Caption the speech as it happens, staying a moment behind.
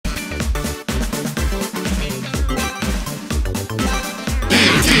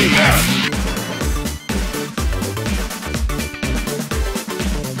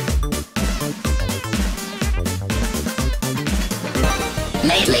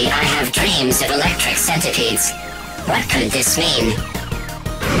Lately, I have dreams of electric centipedes. What could this mean?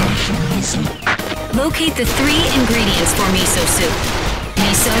 Locate the 3 ingredients for miso soup.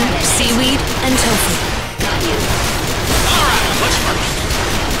 Miso, seaweed, and tofu. Alright, what's first?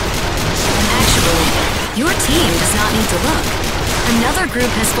 Actually, your team does not need to look. Another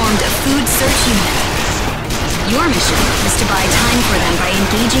group has formed a food search unit. Your mission is to buy time for them by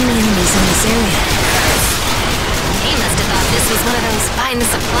engaging the enemies in this area. He must have thought this was one of those find the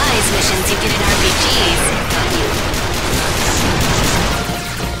supplies missions you get in RPGs.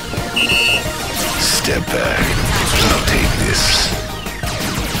 Step back. I'll take this.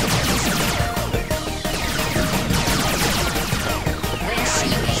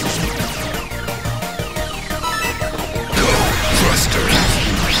 Go, thruster.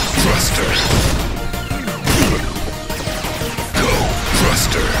 Thruster. Go,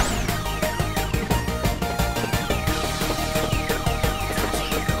 thruster.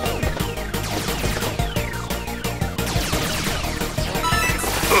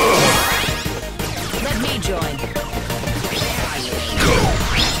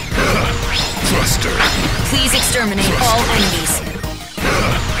 Please exterminate all enemies.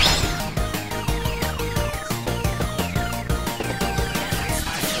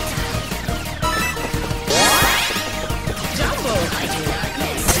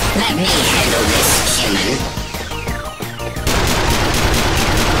 Let me handle this, human.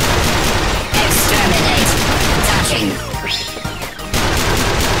 Exterminate. Touching.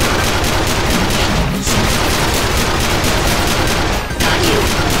 Got you.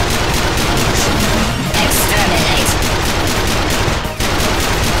 Exterminate.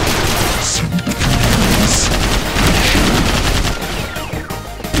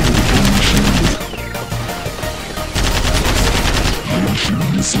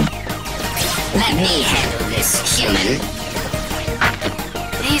 Let me handle this, human.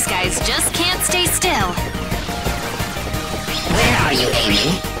 These guys just can't stay still. Where are you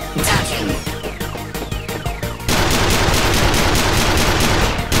aiming? Touching.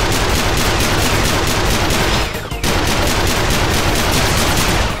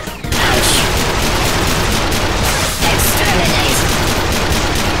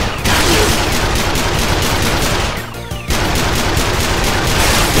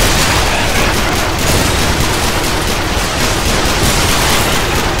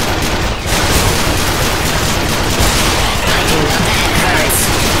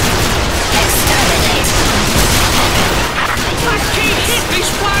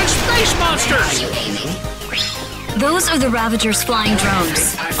 Those are the Ravager's flying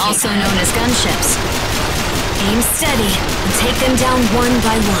drones, also known as gunships. Aim steady and take them down one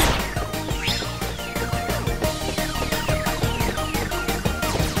by one.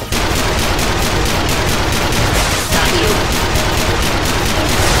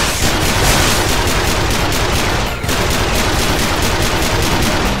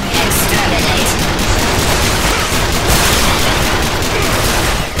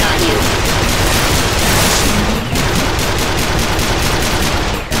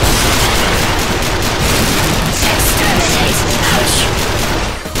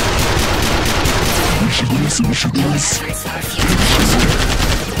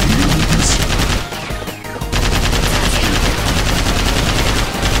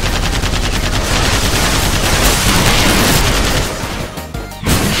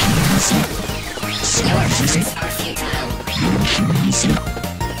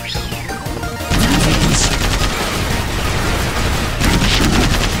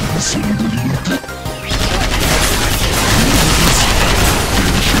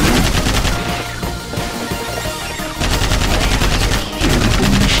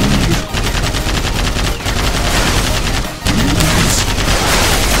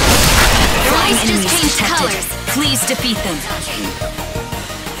 Please defeat them.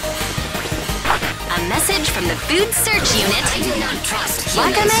 A message from the Food Search Unit. I do not trust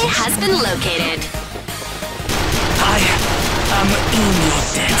Wakame has been located. I am in your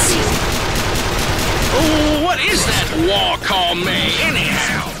debt. Oh, what is that Wakame,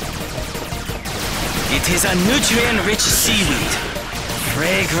 anyhow? It is a nutrient-rich seaweed.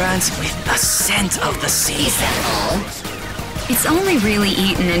 Fragrance with a scent of the sea. Is that all? It's only really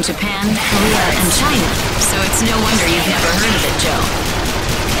eaten in Japan, Korea, and China, so it's no wonder you've never heard of it, Joe.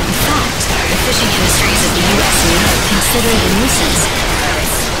 In fact, the fishing industries of the US and Europe consider it a nuisance,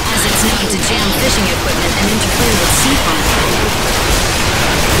 as it's known to jam fishing equipment and interfere with sea fauna.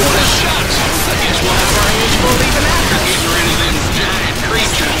 What a shot! I guess we'll have our hands full even after getting rid of them giant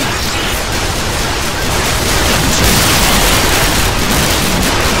creatures.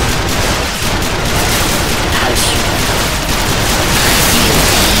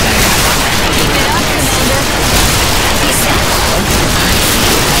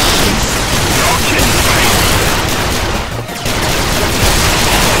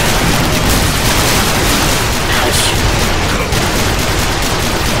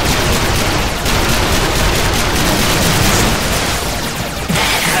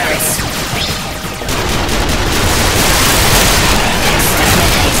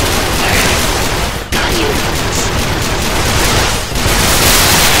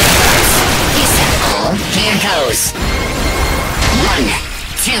 goes. 1,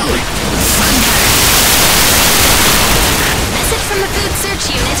 2, thunder! Message from the food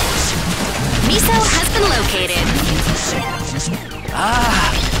search unit. Miso has been located. Ah,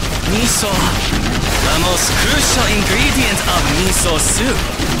 miso. The most crucial ingredient of miso soup.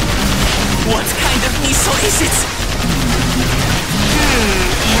 What kind of miso is it?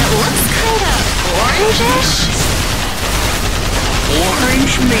 It looks kind of orangish.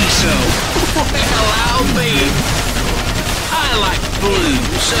 Orange miso. Well, I'll be. I like blue,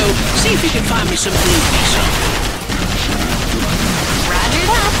 so see if you can find me some blue miso. Roger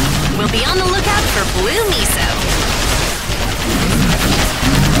that. We'll be on the lookout for blue miso.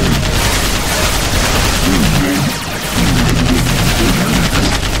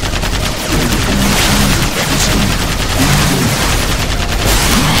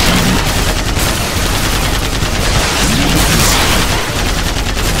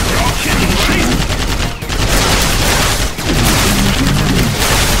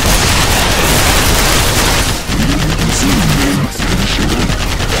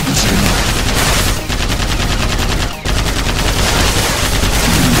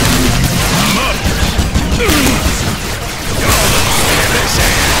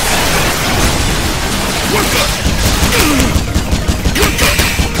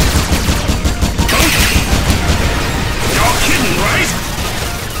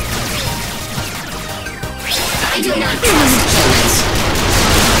 I do not trust humans.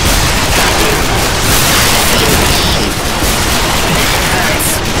 That hurts.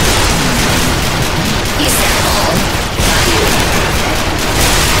 Is that all?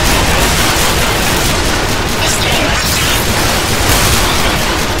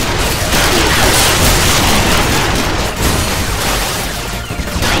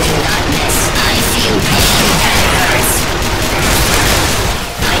 I do not miss. I feel pain. That hurts.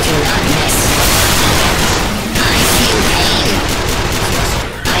 I do not miss. I feel pain.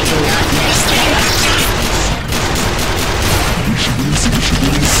 I do not miss.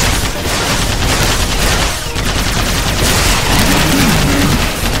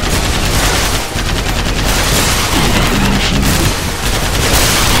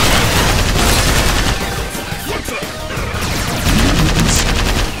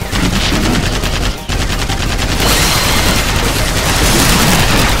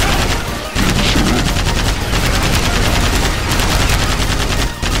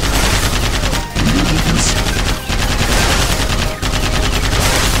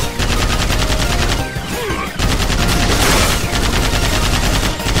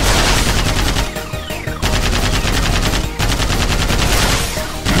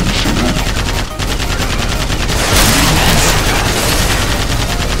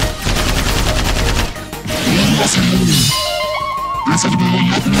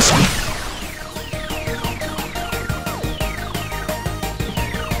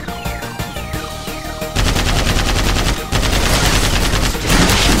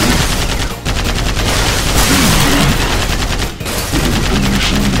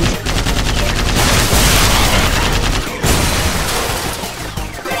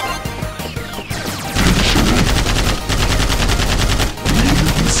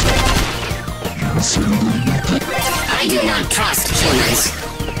 I do not trust humans.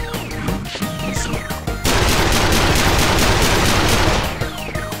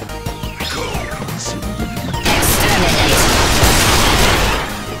 Exterminate.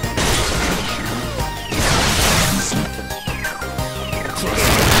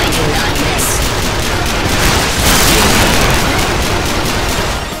 I do not miss.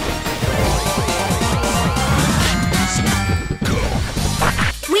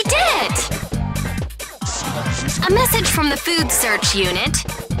 We did it! A message from the food search unit.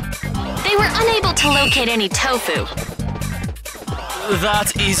 They were unable to locate any tofu.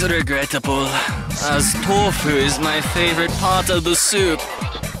 That is regrettable, as tofu is my favorite part of the soup.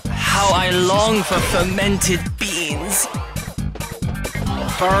 How I long for fermented beans.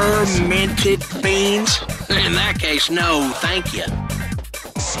 Fermented beans? In that case, no, thank you.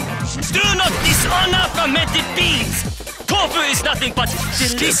 Do not dishonor fermented beans! Tofu is nothing but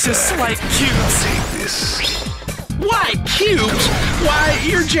delicious like cubes. Take this. Why, cubes? Why,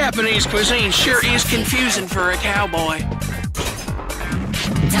 your Japanese cuisine sure is confusing for a cowboy.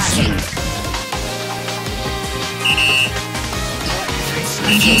 Docking.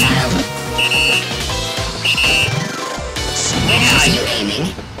 Futile. Where are you aiming?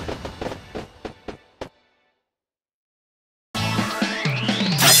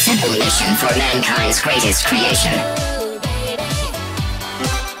 A simple mission for mankind's greatest creation.